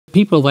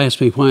People have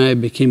asked me why I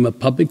became a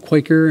public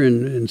Quaker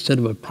instead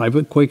of a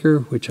private Quaker,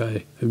 which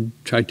I have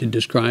tried to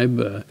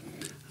describe,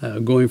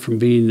 going from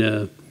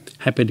being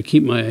happy to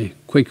keep my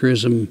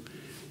Quakerism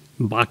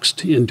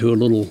boxed into a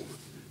little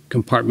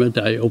compartment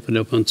I opened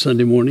up on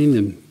Sunday morning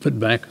and put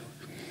back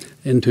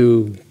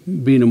into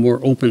being a more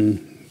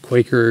open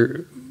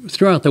Quaker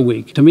throughout the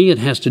week. To me, it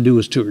has to do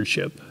with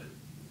stewardship.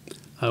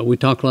 We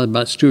talk a lot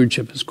about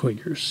stewardship as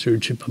Quakers,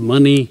 stewardship of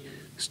money,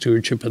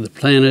 stewardship of the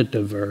planet,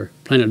 of our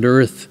planet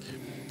Earth,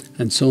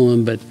 and so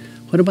on. But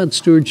what about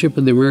stewardship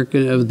of the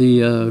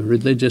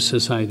Religious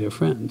Society of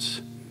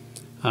Friends?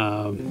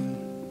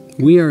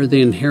 We are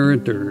the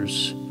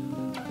inheritors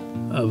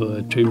of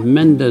a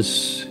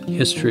tremendous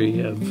history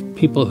of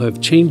people who have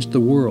changed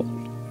the world.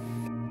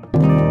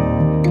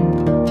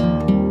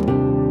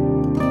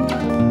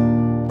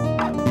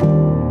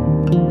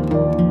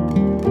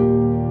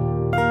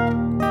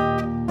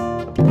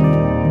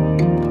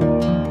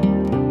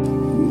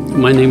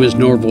 My name is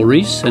Norval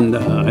Reece, and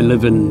I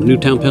live in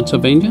Newtown,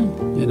 Pennsylvania,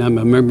 and I'm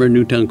a member of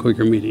Newtown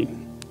Quaker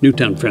Meeting,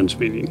 Newtown Friends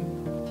Meeting.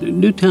 The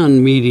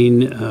Newtown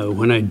Meeting,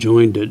 when I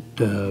joined it,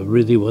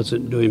 really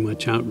wasn't doing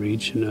much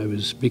outreach, and I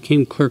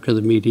became clerk of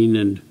the meeting.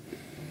 And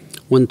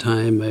one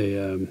time,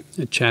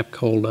 a chap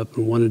called up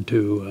and wanted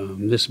to,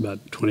 this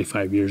about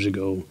 25 years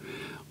ago,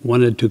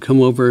 wanted to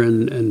come over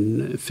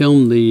and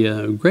film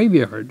the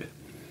graveyard.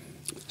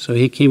 So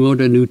he came over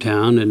to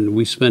Newtown, and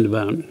we spent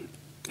about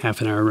half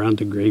an hour around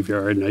the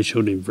graveyard, and I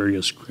showed him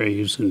various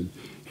graves and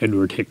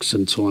Edward Hicks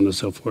and so on and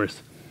so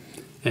forth.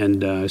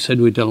 And I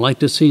said, "Would you like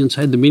to see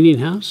inside the meeting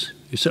house?"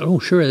 He said, "Oh,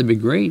 sure, that'd be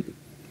great."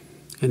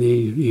 And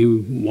he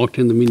walked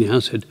in the meeting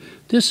house and said,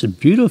 "This is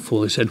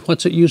beautiful." He said,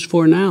 "What's it used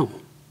for now?"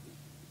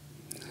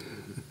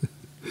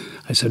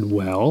 I said,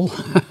 "Well,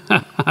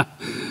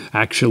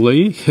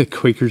 actually,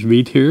 Quakers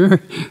meet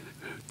here.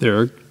 There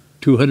are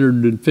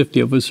 250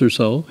 of us or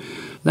so."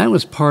 That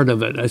was part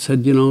of it. I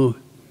said, you know,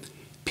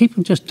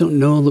 people just don't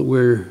know that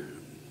we're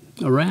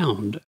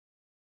around.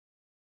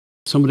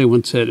 Somebody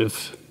once said,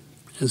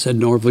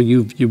 Norval,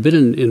 you've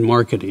been in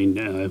marketing,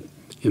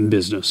 in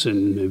business,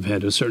 and have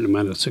had a certain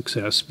amount of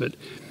success, but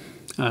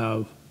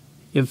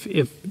if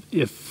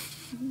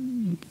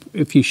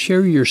you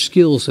share your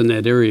skills in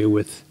that area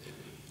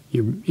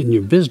in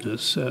your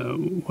business,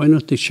 why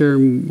not they share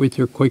them with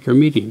your Quaker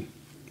meeting?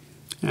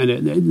 And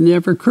it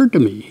never occurred to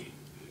me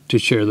to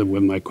share them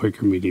with my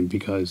Quaker meeting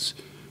because,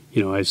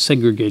 you know, I've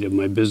segregated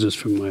my business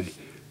from my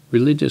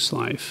religious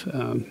life.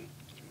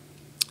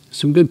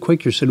 Some good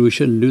Quakers said we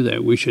shouldn't do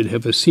that. We should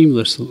have a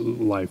seamless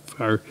life.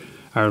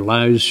 Our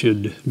lives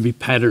should be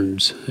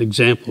patterns,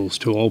 examples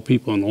to all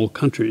people in all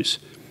countries,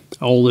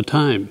 all the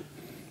time.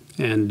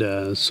 And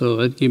so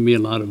that gave me a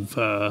lot of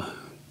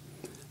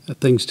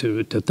things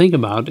to think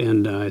about.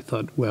 And I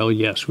thought, well,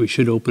 yes, we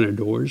should open our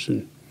doors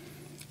and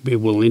be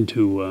willing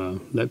to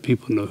let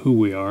people know who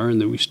we are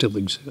and that we still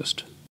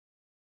exist.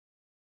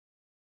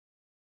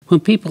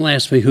 When people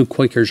ask me who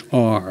Quakers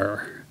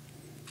are,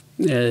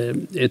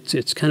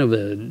 it's kind of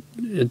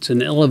it's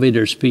an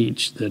elevator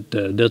speech that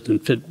doesn't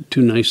fit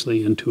too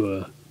nicely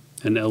into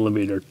an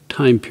elevator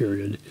time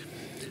period.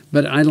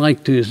 But I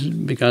like to,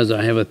 because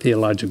I have a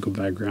theological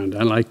background,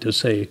 I like to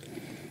say,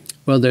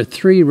 well, there are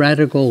three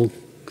radical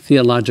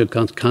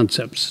theological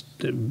concepts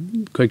that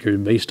Quaker is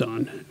based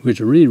on, which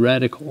are really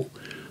radical.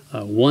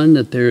 One,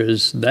 that there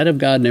is that of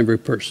God in every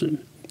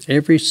person.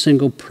 Every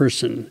single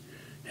person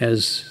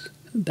has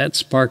that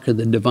spark of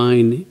the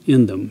divine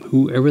in them,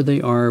 whoever they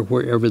are,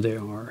 wherever they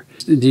are.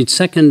 The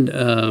second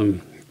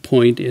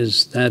point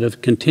is that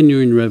of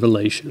continuing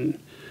revelation,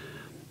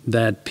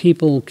 that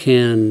people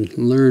can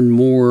learn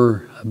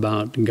more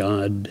about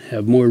God,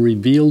 have more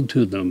revealed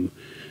to them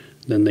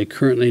than they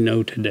currently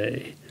know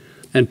today.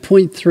 And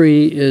point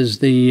three is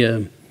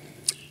the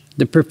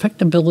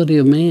perfectibility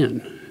of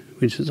man,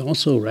 which is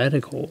also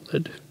radical,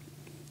 that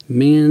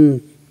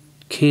women,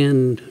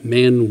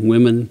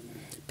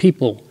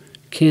 people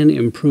can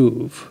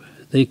improve.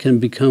 They can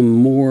become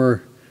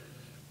more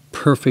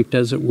perfect,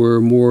 as it were,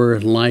 more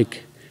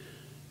like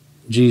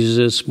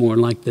Jesus, more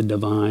like the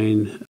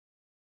divine.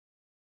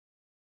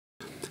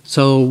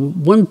 So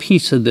one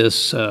piece of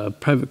this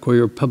private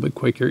Quaker, public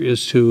Quaker,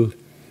 is to,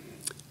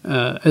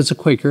 as a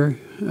Quaker,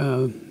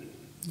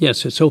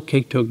 yes, it's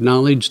okay to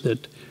acknowledge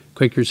that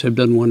Quakers have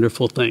done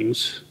wonderful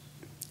things.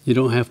 You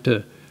don't have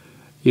to,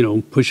 you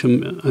know, push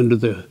them under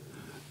the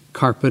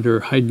carpet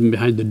or hide them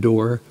behind the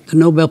door. The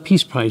Nobel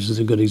Peace Prize is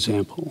a good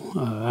example.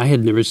 I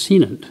had never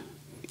seen it.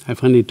 I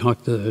finally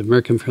talked the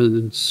American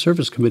Friends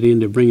Service Committee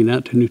into bringing it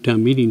out to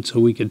Newtown meeting so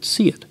we could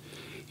see it,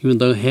 even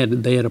though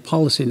they had a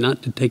policy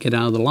not to take it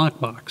out of the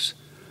lockbox.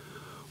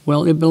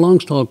 Well, it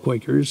belongs to all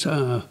Quakers.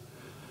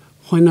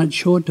 Why not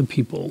show it to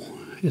people?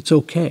 It's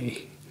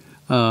okay.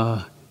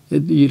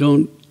 You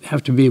don't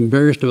have to be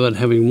embarrassed about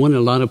having won.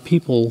 A lot of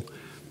people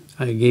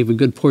gave a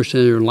good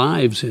portion of their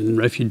lives in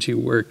refugee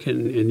work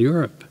in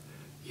Europe,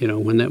 you know,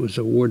 when that was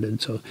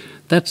awarded. So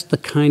that's the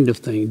kind of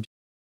thing.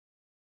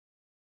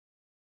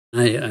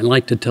 I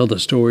like to tell the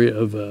story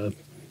of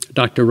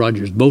Dr.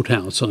 Rogers'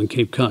 boathouse on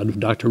Cape Cod.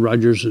 Dr.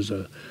 Rogers is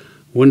a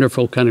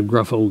wonderful kind of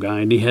gruff old guy,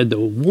 and he had the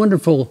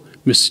wonderful,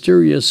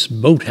 mysterious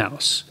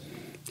boathouse.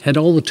 Had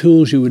all the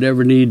tools you would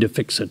ever need to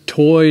fix a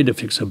toy, to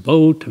fix a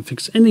boat, to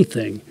fix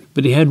anything.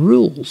 But he had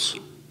rules.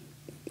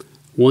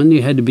 One,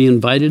 you had to be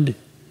invited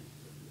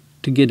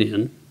to get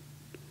in.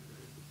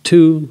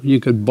 Two, you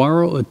could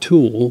borrow a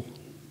tool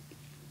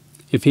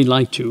if he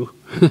liked you,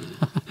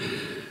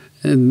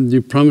 and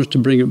you promised to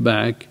bring it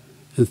back.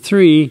 And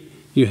three,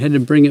 you had to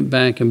bring it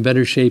back in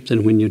better shape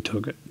than when you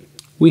took it.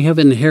 We have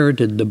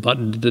inherited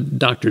the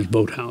doctor's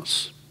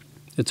boathouse.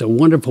 It's a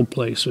wonderful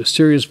place, a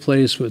serious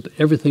place with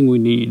everything we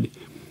need.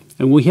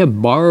 And we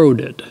have borrowed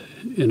it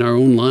in our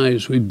own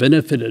lives. We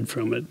benefited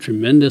from it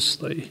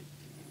tremendously.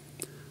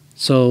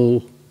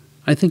 So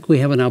I think we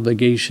have an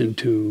obligation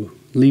to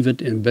leave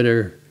it in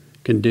better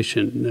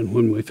condition than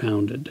when we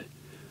found it.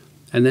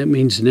 And that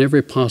means in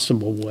every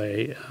possible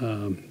way,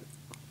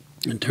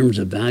 in terms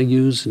of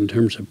values, in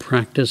terms of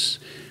practice,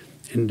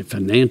 and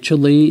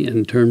financially,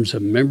 in terms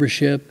of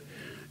membership,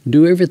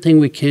 do everything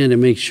we can to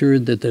make sure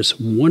that this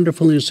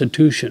wonderful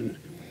institution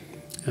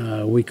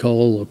we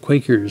call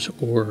Quakers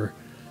or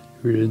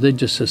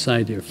Religious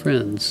Society of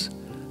Friends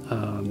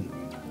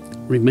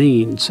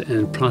remains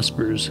and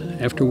prospers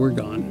after we're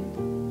gone.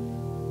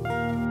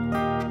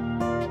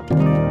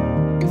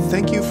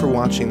 Thank you for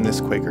watching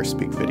this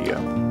QuakerSpeak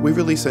video. We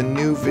release a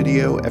new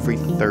video every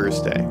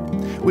Thursday.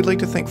 We'd like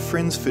to thank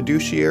Friends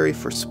Fiduciary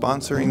for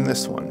sponsoring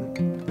this one.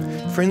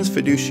 Friends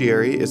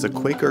Fiduciary is a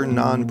Quaker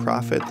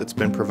nonprofit that's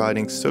been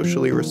providing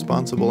socially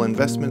responsible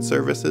investment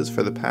services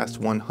for the past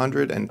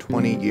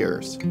 120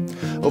 years.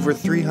 Over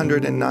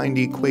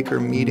 390 Quaker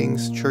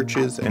meetings,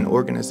 churches, and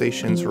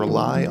organizations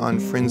rely on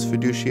Friends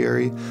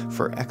Fiduciary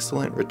for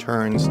excellent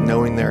returns,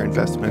 knowing their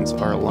investments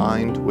are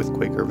aligned with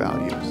Quaker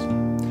values.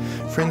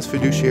 Friends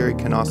Fiduciary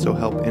can also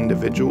help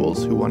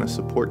individuals who want to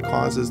support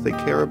causes they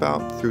care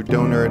about through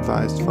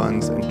donor-advised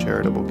funds and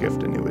charitable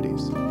gift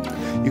annuities.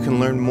 You can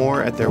learn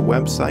more at their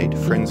website,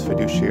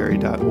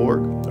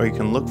 friendsfiduciary.org, or you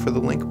can look for the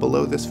link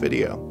below this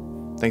video.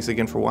 Thanks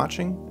again for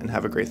watching, and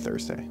have a great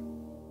Thursday.